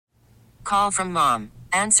call from mom.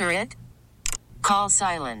 Answer it. Call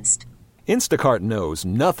silenced. Instacart knows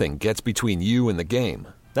nothing gets between you and the game.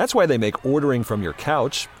 That's why they make ordering from your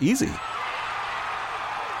couch easy.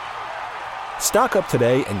 Stock up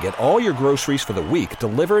today and get all your groceries for the week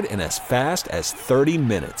delivered in as fast as 30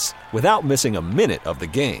 minutes without missing a minute of the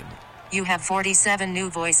game. You have 47 new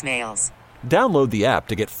voicemails. Download the app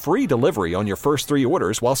to get free delivery on your first 3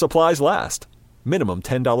 orders while supplies last. Minimum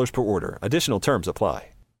 $10 per order. Additional terms apply.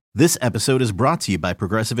 This episode is brought to you by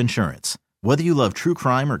Progressive Insurance. Whether you love true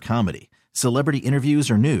crime or comedy, celebrity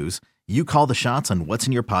interviews or news, you call the shots on what's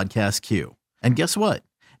in your podcast queue. And guess what?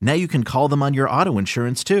 Now you can call them on your auto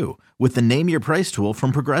insurance too with the Name Your Price tool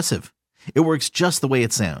from Progressive. It works just the way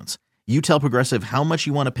it sounds. You tell Progressive how much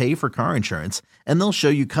you want to pay for car insurance, and they'll show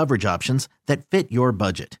you coverage options that fit your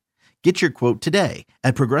budget. Get your quote today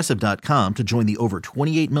at Progressive.com to join the over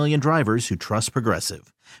 28 million drivers who trust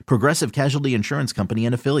Progressive. Progressive Casualty Insurance Company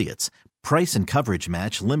and Affiliates. Price and coverage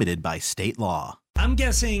match limited by state law. I'm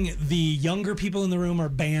guessing the younger people in the room are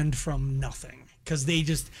banned from nothing because they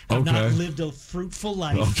just have not lived a fruitful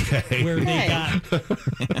life where they got...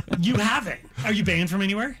 You haven't. Are you banned from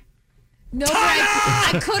anywhere? No,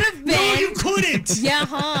 I could have been. No, you couldn't. Yeah,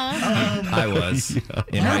 I was.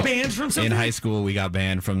 Banned from something? In high school, we got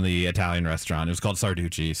banned from the Italian restaurant. It was called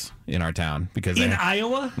Sarducci's in our town. Because in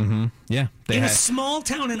Iowa? Mm-hmm. Yeah. In a small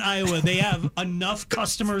town in Iowa, they have enough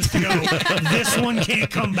customers to go, this one can't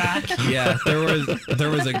come back. Yeah, there was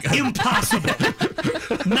a... Impossible.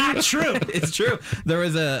 Not true. It's true. There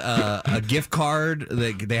was a gift card.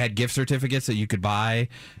 They had gift certificates that you could buy.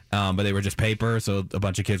 But they were just paper, so a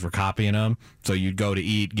bunch of kids were copying them. So you'd go to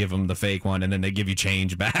eat, give them the fake one, and then they give you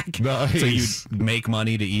change back. Nice. So you'd make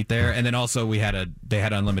money to eat there. And then also they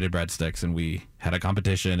had unlimited breadsticks, and we had a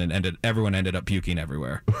competition, and everyone ended up puking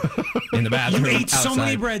everywhere in the bathroom. You ate outside. So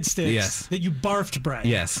many breadsticks yes. that you barfed bread.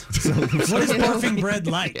 Yes. What is barfing bread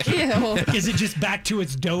like? Ew. Is it just back to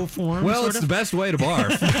its dough form? Well, it's the best way to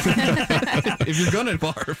barf. If you're gonna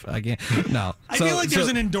barf, I can't. No. I feel like there's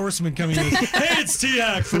an endorsement coming in. Hey, it's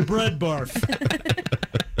T-Hack for bread barf.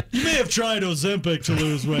 You may have tried Ozempic to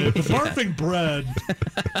lose weight, but barfing bread.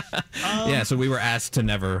 So we were asked to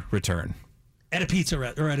never return. At a pizza or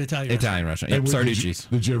at an Italian restaurant. Yep, Sarducci's.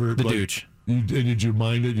 Did you ever... The douche. Did you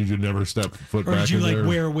mind it? Did you never step foot or back in there? Or did you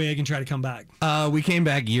wear a wig and try to come back? We came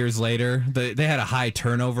back years later. They had a high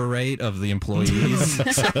turnover rate of the employees.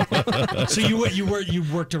 So you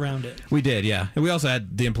worked around it. We did, yeah. And we also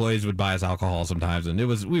had the employees would buy us alcohol sometimes, and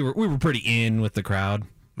we were pretty in with the crowd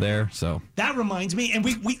there. So that reminds me, and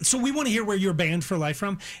we want to hear where you're banned for life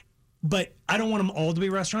from, but I don't want them all to be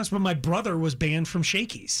restaurants. But my brother was banned from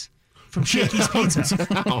Shakey's. From Shakey's Pizza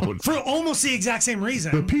for almost the exact same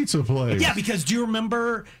reason. The pizza place. Yeah, because do you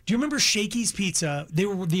remember Shakey's Pizza? They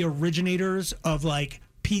were the originators of like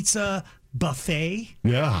pizza buffet.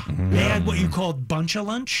 Yeah. They had what you called bunch of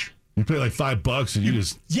lunch. You pay like $5 and you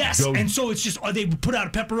just go. And so it's just they would put out a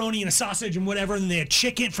pepperoni and a sausage and whatever, and then they had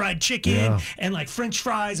fried chicken, and like French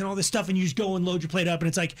fries and all this stuff, and you just go and load your plate up, and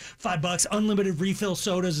it's like $5, unlimited refill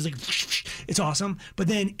sodas. It's like it's awesome. But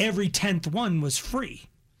then every 10th one was free.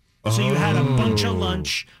 So you had a bunch of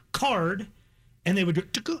lunch card, and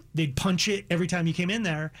they'd punch it every time you came in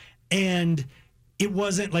there, and it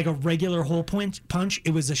wasn't like a regular hole punch.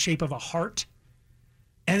 It was the shape of a heart.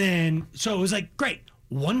 And then, so it was like, great.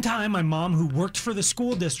 One time, my mom, who worked for the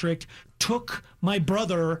school district, took my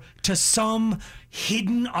brother to some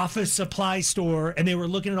hidden office supply store, and they were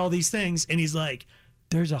looking at all these things, and he's like,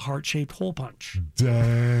 there's a heart-shaped hole punch.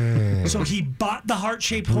 Dang. So he bought the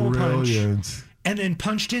heart-shaped hole punch. And then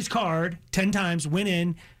punched his card 10 times, went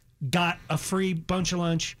in, got a free bunch of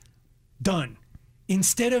lunch, done.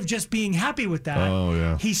 Instead of just being happy with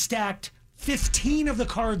that, he stacked 15 of the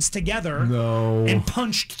cards together and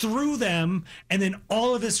punched through them, and then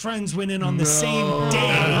all of his friends went in on the same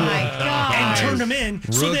day and turned them in.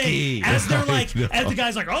 So they, as they're like, as the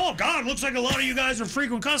guy's like, oh God, looks like a lot of you guys are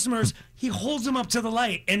frequent customers, he holds them up to the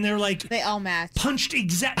light, and they're like, they all match. Punched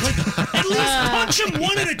exactly. Like, at least punch them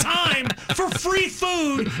one at a time for free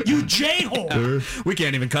food, you j-hole. We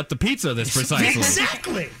can't even cut the pizza this precisely.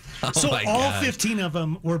 Exactly. Oh so all 15 of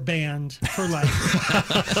them were banned for life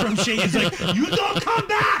from Shakey's. Like, you don't come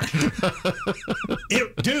back,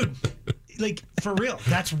 dude. Like, for real,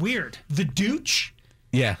 that's weird. The Dooch.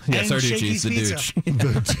 Yeah, Sarducci's, the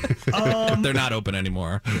Dooch. They're not open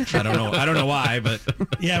anymore. I don't know why, but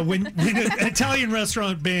yeah, when an Italian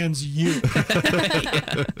restaurant bans you,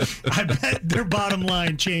 I bet their bottom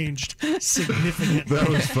line changed significantly. That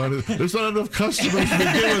was funny. There's not enough customers to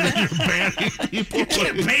begin with. You're banning people. You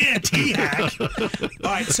can't ban T-Hack.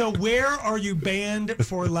 All right, so where are you banned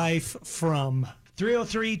for life from?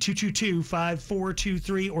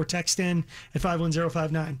 303-222-5423 or text in at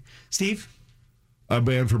 51059. Steve? I'm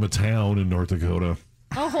banned from a town in North Dakota.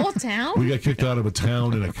 A whole town? We got kicked out of a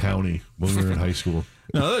town in a county when we were in high school.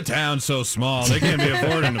 No, the town's so small they can't be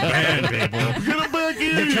affording to ban people. Get them back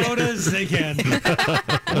in. Dakotas, they can.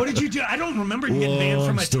 What did you do? I don't remember you getting banned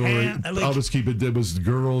from a town. I'll just keep it. It was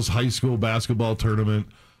girls' high school basketball tournament.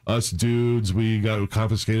 Us dudes, we got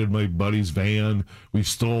confiscated my buddy's van. We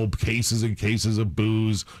stole cases and cases of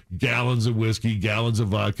booze, gallons of whiskey, gallons of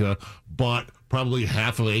vodka, bought probably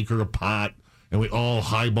half an acre of pot, and we all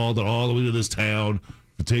highballed it all the way to this town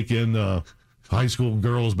to take in high school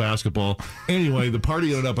girls basketball. Anyway, the party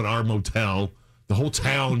ended up at our motel. The whole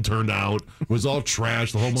town turned out. It was all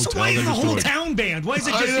trash. The whole motel. So why is the whole town banned? Why is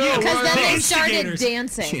it just you? Because then they started instigators?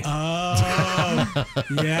 dancing. Oh,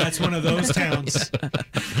 yeah, it's one of those towns.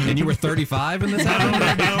 And you were 35 in this town?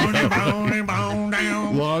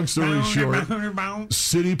 Long story short,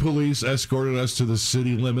 city police escorted us to the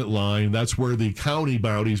city limit line. That's where the county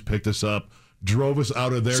bounties picked us up, drove us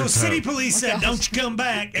out of their So town. city police said, "Don't you come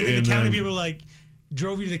back," and then the county people were like,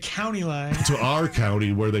 drove you to the county line. To our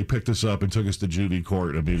county, where they picked us up and took us to juvie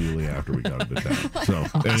court immediately after we got into town. So,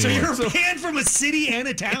 anyway. So you're banned from a city and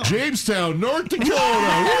a town. Jamestown, North Dakota.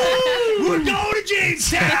 We're going to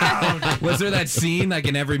Jamestown. Was there that scene like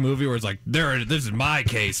in every movie where it's like, this is my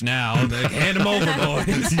case now. Like, hand them over,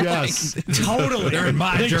 boys. Yes. Totally. They're in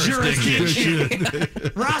my The jurisdiction.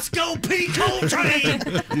 Roscoe P. Coltrane.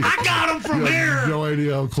 I got him from here. No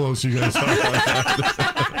idea how close you guys are.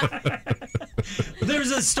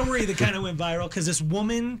 There's a story that kind of went viral because this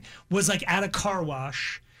woman was like at a car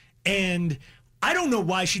wash, and I don't know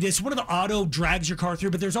why she did. It's one of the auto drags your car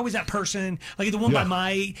through, but there's always that person, like the one by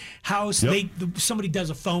my house. Yep. Somebody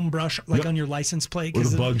does a foam brush like on your license plate.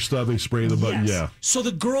 With the bug stuff, they spray the bug. Yes. Yeah. So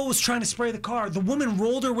the girl was trying to spray the car. The woman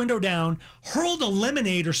rolled her window down, hurled a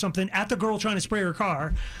lemonade or something at the girl trying to spray her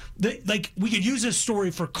car. Like we could use this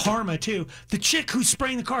story for karma too. The chick who's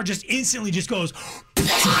spraying the car just instantly just goes,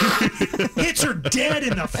 hits her dead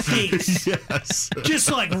in the face. Yes.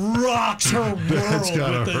 Just like rocks her world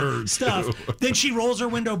gotta with the hurt, stuff. too. Then she rolls her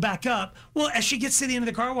window back up. Well, as she gets to the end of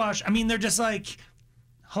the car wash, I mean, they're just like,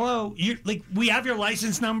 hello, you like we have your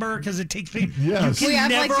license number because it takes me. Yes. We have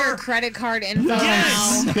like your credit card info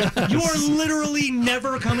Yes. now. You are literally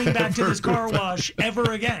never coming back to this car wash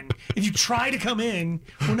ever again. If you try to come in,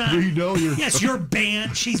 we're not. We know you're. Yes, you're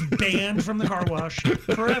banned. She's banned from the car wash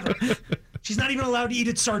forever. She's not even allowed to eat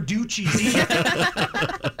at Sarducci's either.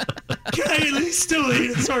 Can I at least still eat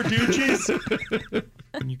at Sarducci's?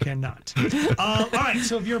 And you cannot. All right,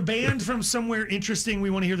 so if you're banned from somewhere interesting, we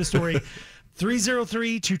want to hear the story.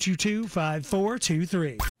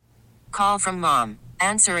 303-222-5423. Call from mom.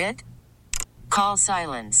 Answer it. Call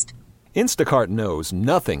silenced. Instacart knows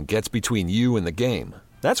nothing gets between you and the game.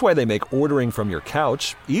 That's why they make ordering from your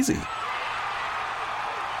couch easy.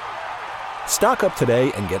 Stock up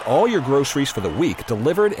today and get all your groceries for the week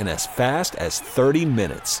delivered in as fast as 30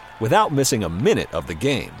 minutes without missing a minute of the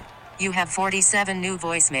game. You have 47 new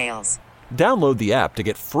voicemails. Download the app to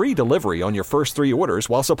get free delivery on your first 3 orders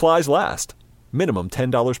while supplies last. Minimum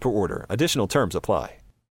 $10 per order. Additional terms apply.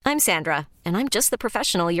 I'm Sandra, and I'm just the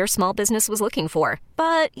professional your small business was looking for.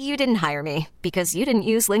 But you didn't hire me because you didn't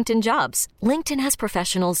use LinkedIn Jobs. LinkedIn has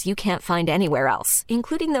professionals you can't find anywhere else,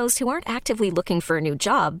 including those who aren't actively looking for a new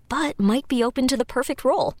job, but might be open to the perfect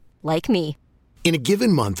role, like me. In a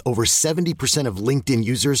given month, over 70% of LinkedIn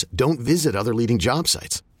users don't visit other leading job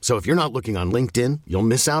sites. So if you're not looking on LinkedIn, you'll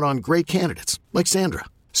miss out on great candidates like Sandra.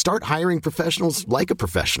 Start hiring professionals like a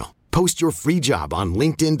professional. Post your free job on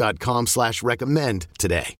linkedin.com/recommend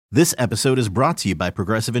today. This episode is brought to you by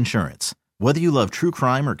Progressive Insurance. Whether you love true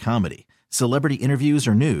crime or comedy, celebrity interviews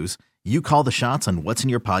or news, you call the shots on what's in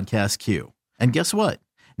your podcast queue. And guess what?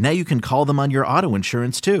 Now you can call them on your auto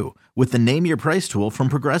insurance too with the Name Your Price tool from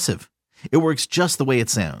Progressive. It works just the way it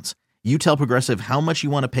sounds. You tell Progressive how much you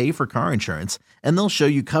want to pay for car insurance, and they'll show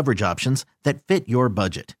you coverage options that fit your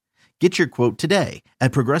budget. Get your quote today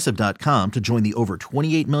at Progressive.com to join the over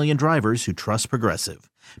 28 million drivers who trust Progressive.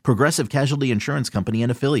 Progressive Casualty Insurance Company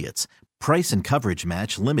and Affiliates. Price and coverage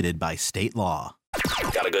match limited by state law.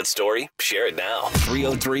 Got a good story? Share it now.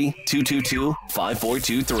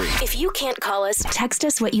 303-222-5423. If you can't call us, text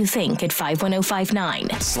us what you think at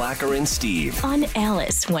 51059. Slacker and Steve. On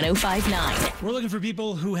Alice 1059. We're looking for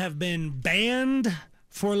people who have been banned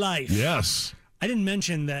for life. Yes. I didn't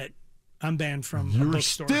mention that I'm banned from a You're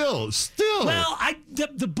bookstore. still. Well,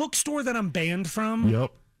 the bookstore that I'm banned from.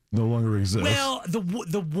 Yep. No longer exists. Well,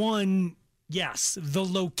 the one, yes, the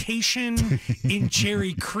location in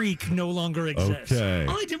Cherry Creek no longer exists. Okay.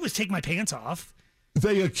 All I did was take my pants off.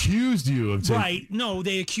 They accused you of taking... Right. No,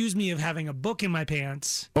 they accused me of having a book in my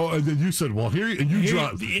pants. Oh, and then you said, well, here, and you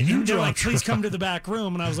dropped... And they're like, please come to the back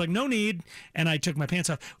room. And I was like, no need. And I took my pants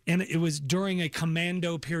off. And it was during a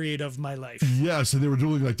commando period of my life. Yes, and they were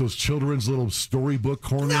doing like those children's little storybook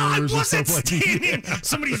corners. No, I and wasn't stuff standing. Like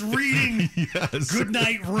Somebody's reading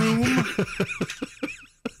Goodnight Room.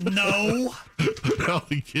 No. All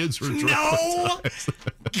the kids were No.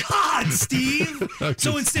 God, Steve. Okay.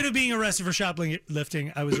 So instead of being arrested for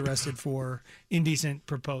shoplifting, I was arrested for indecent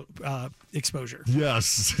exposure.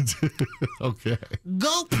 Yes. Okay.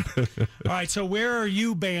 Gulp. All right, so where are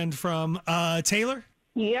you banned from? Taylor?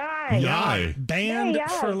 Yay. Banned Yay.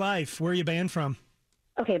 for life. Where are you banned from?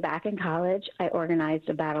 Okay, back in college, I organized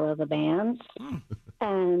a battle of the bands,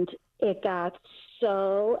 and it got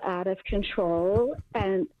so out of control,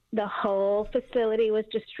 and the whole facility was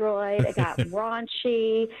destroyed. It got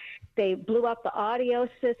raunchy. They blew up the audio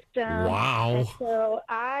system. Wow. And so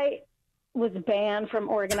I was banned from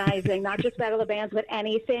organizing, not just Battle of the Bands, but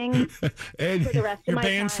anything And for the rest of You're my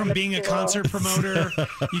banned time from at being a school. concert promoter.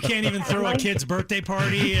 You can't even throw a kid's birthday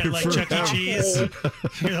party at like Chuck E. Cheese.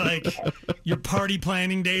 You're like, your party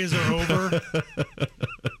planning days are over.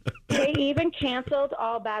 They even canceled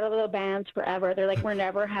all Battle of the Bands forever. They're like, we're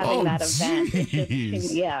never having that event. It's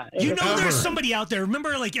just, jeez. You know, there's Ever. somebody out there.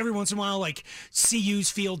 Remember, like every once in a while, like CU's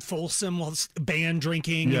Field Folsom while band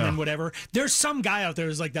drinking and then whatever. There's some guy out there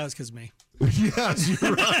who's like, that was because of me. Yes,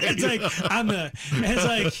 you're right. It's like it's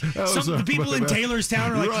like the people in Taylorstown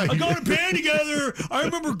are like, I got a band together. I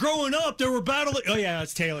remember growing up, there were battle. Oh yeah,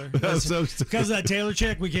 it's Taylor. Because of that Taylor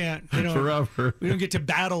chick, we can't. Forever. We don't get to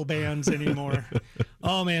battle bands anymore.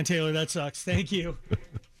 Oh man, Taylor, that sucks. Thank you.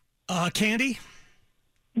 Candy.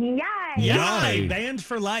 Yay! Banned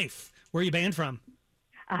for life. Where are you banned from?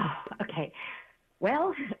 Oh, okay.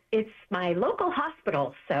 Well, it's my local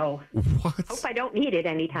hospital, so hope I don't need it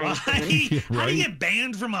anytime soon. How do you get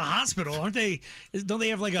banned from a hospital? Aren't they? Don't they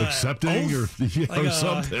have like a accepting oath? or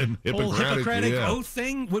something? Whole Hippocratic oath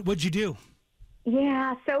thing. What'd you do?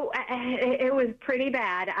 Yeah, so it was pretty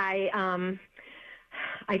bad. I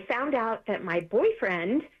found out that my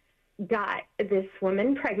boyfriend got this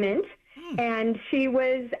woman pregnant, and she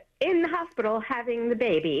was in the hospital having the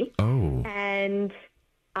baby. Oh. And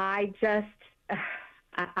I just...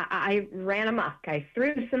 I ran amok. I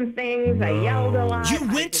threw some things. No. I yelled a lot. You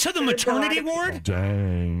went to the maternity ward?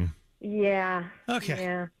 Dang. Yeah. Okay.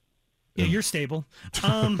 Yeah. Yeah, you're stable.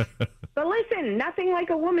 But listen, nothing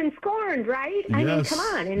like a woman scorned, right? I mean, Yes. come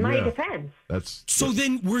on, in my defense. So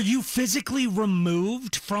then, were you physically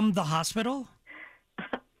removed from the hospital?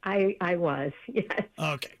 I was, yes.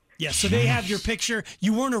 Okay. Yeah, so they have your picture.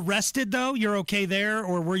 You weren't arrested, though? You're okay there?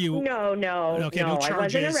 Or were you? No. Okay, no I wasn't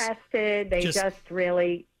charges. arrested. They just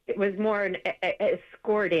really, it was more an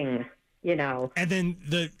escorting, you know. And then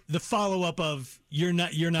the follow-up of, you're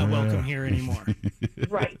not welcome here anymore.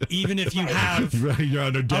 Right. Even if you have You're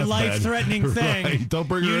on a a deathbed. life-threating thing, Right. Don't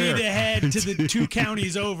bring you her need here. to head to the 2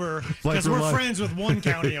 counties over, because for we're life. friends with 1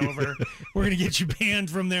 county over. We're going to get you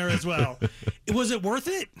banned from there as well. Was it worth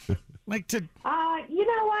it? Like to... You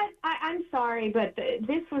know what? I'm sorry, but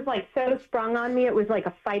this was like so sprung on me. It was like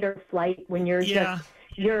a fight or flight when you're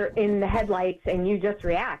you're in the headlights and you just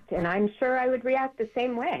react. And I'm sure I would react the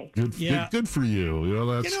same way. Good for you. You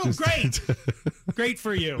know, that's just great. Great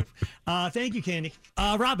for you. Thank you, Candy.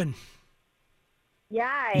 Robin.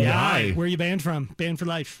 Yay. Where are you banned from? Banned for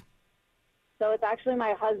life. So it's actually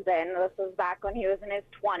my husband. This was back when he was in his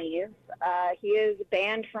 20s. He is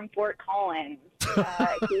banned from Fort Collins.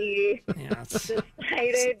 He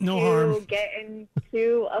decided No to harm. get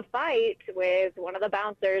into a fight with one of the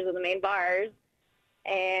bouncers of the main bars.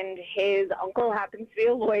 And his uncle happens to be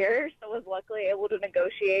a lawyer, so was luckily able to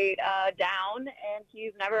negotiate down, and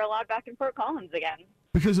he's never allowed back in Fort Collins again.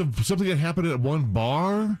 Because of something that happened at one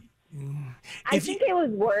bar? I think it was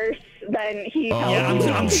worse than he told Yeah, me.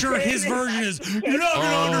 I'm sure his version is, you're not going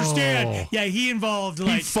to understand. Yeah, he involved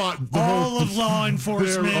like all of law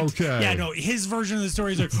enforcement. Okay. Yeah, no, his version of the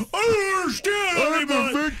story is like, I don't understand. I'm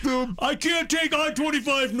anybody. the victim. I can't take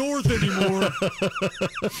I-25 north anymore.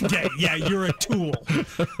 yeah, you're a tool.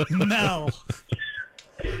 Mel.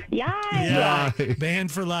 Yeah. Banned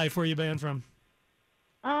for life. Where are you banned from?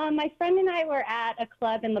 My friend and I were at a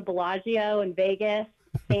club in the Bellagio in Vegas,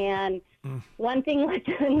 and one thing led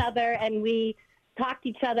to another, and we talked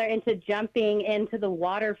each other into jumping into the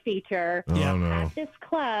water feature at this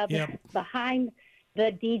club behind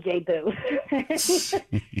the DJ booth.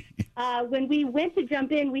 When we went to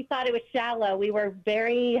jump in, we thought it was shallow. We were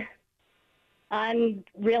very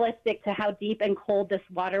unrealistic to how deep and cold this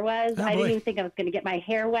water was. I didn't even think I was going to get my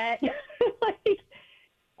hair wet.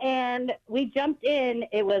 And we jumped in.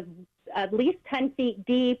 It was at least 10 feet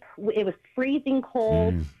deep. It was freezing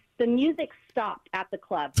cold. The music stopped at the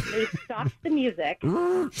club. They stopped the music.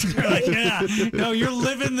 Yeah, no, you're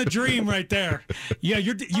living the dream right there. Yeah,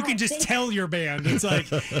 you can just tell your band. It's like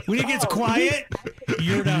when it gets quiet,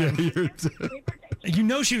 you're done. You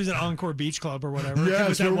know she was at Encore Beach Club or whatever. Yeah,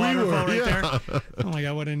 with that waterfall right yeah. there. Oh my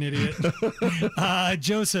God, what an idiot.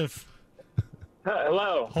 Joseph.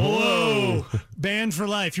 Hello. Hello. Banned for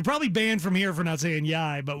life. You're probably banned from here for not saying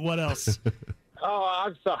yai, but what else? Oh,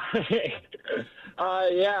 I'm sorry.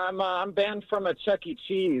 Yeah, I'm banned from a Chuck E.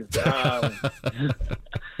 Cheese. So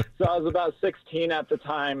I was about 16 at the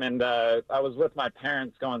time, and I was with my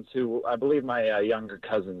parents going to, I believe, my younger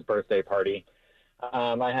cousin's birthday party.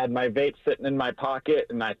 I had my vape sitting in my pocket,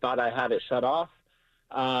 and I thought I had it shut off.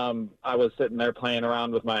 I was sitting there playing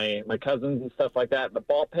around with my cousins and stuff like that in the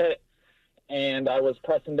ball pit, and I was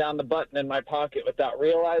pressing down the button in my pocket without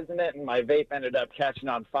realizing it, and my vape ended up catching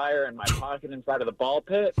on fire in my pocket inside of the ball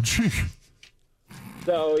pit.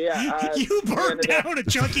 So, yeah. You burned down a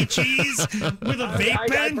Chuck E. Cheese with a vape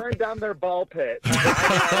pen? I burned down their ball pit. They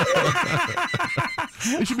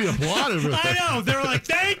should be applauded. I know. They're like,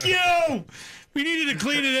 thank you. We needed to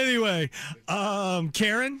clean it anyway.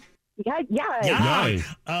 Karen?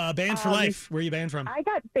 Yeah. Banned for life. Where are you banned from? I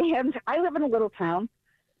got banned. I live in a little town,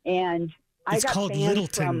 and It's I got called banned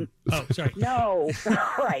Littleton. From, sorry. No,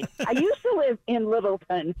 right. I used to live in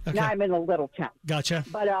Littleton. Okay. Now I'm in a little town. Gotcha.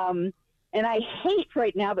 But and I hate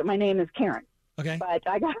right now that my name is Karen. Okay. But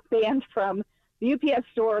I got banned from the UPS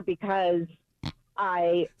store because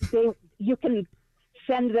you can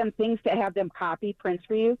send them things to have them copy prints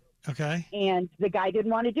for you. Okay. And the guy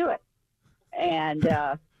didn't want to do it. And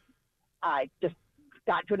I just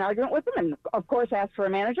got to an argument with him and, of course, asked for a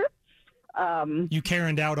manager. You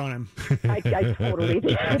Karen'd out on him. I totally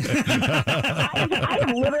did.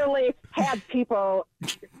 I literally had people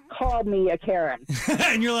call me a Karen.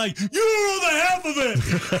 And you're like, you don't know the half of it.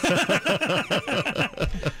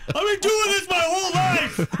 I've been doing this my whole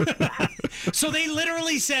life. So they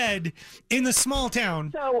literally said in the small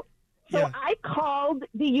town. So I called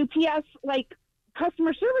the UPS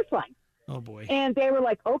customer service line. Oh boy. And they were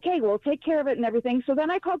like, okay, we'll take care of it and everything. So then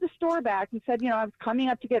I called the store back and said, I was coming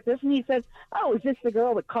up to get this. And he said, oh, is this the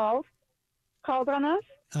girl that called on us?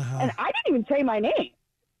 Uh-huh. And I didn't even say my name.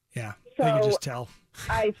 Yeah. So I could just tell.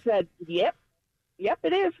 I said, yep,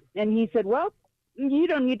 it is. And he said, well, you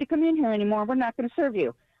don't need to come in here anymore. We're not going to serve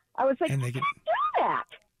you. I was like, and can't do that.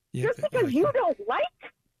 Yep, Just because you don't like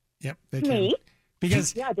they me. can.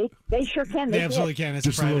 Because they sure can. They absolutely can. It's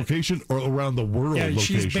just private. the location or around the world. Yeah, locations.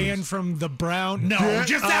 she's banned from the brown. No, Get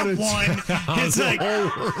just out that of one. town. It's like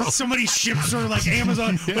somebody ships her like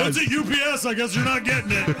Amazon. Yes. That's a UPS. I guess you're not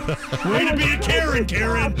getting it. Way to be a Karen.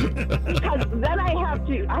 Because then I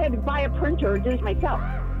had to buy a printer and do it myself.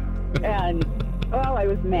 And I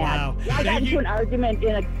was mad. Wow. I got into an argument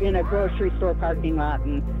in a grocery store parking lot,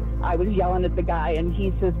 and I was yelling at the guy, and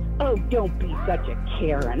he says, "Oh, don't be such a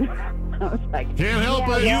Karen." I was like, can't help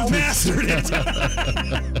it. You mastered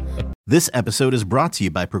it. This episode is brought to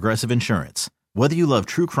you by Progressive Insurance. Whether you love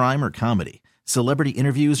true crime or comedy, celebrity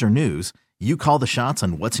interviews or news, you call the shots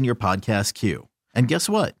on what's in your podcast queue. And guess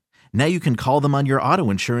what? Now you can call them on your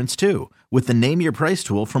auto insurance too with the Name Your Price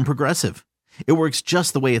tool from Progressive. It works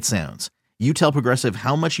just the way it sounds. You tell Progressive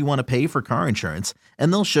how much you want to pay for car insurance,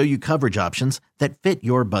 and they'll show you coverage options that fit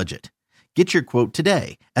your budget. Get your quote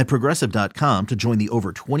today at Progressive.com to join the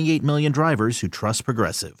over 28 million drivers who trust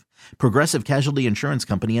Progressive. Progressive Casualty Insurance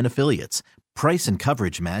Company and Affiliates. Price and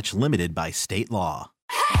coverage match limited by state law.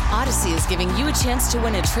 Odyssey is giving you a chance to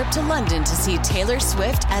win a trip to London to see Taylor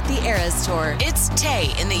Swift at the Eras Tour. It's Tay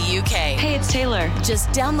in the UK. Hey, it's Taylor. Just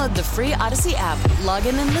download the free Odyssey app, log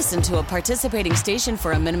in and listen to a participating station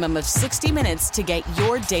for a minimum of 60 minutes to get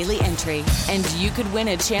your daily entry. And you could win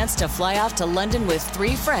a chance to fly off to London with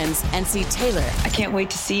 3 friends and see Taylor. I can't wait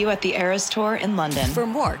to see you at the Eras Tour in London. For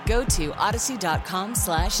more, go to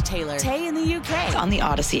odyssey.com/Taylor. Tay in the UK. It's on the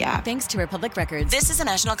Odyssey app. Thanks to Republic Records. This is a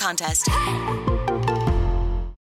national contest.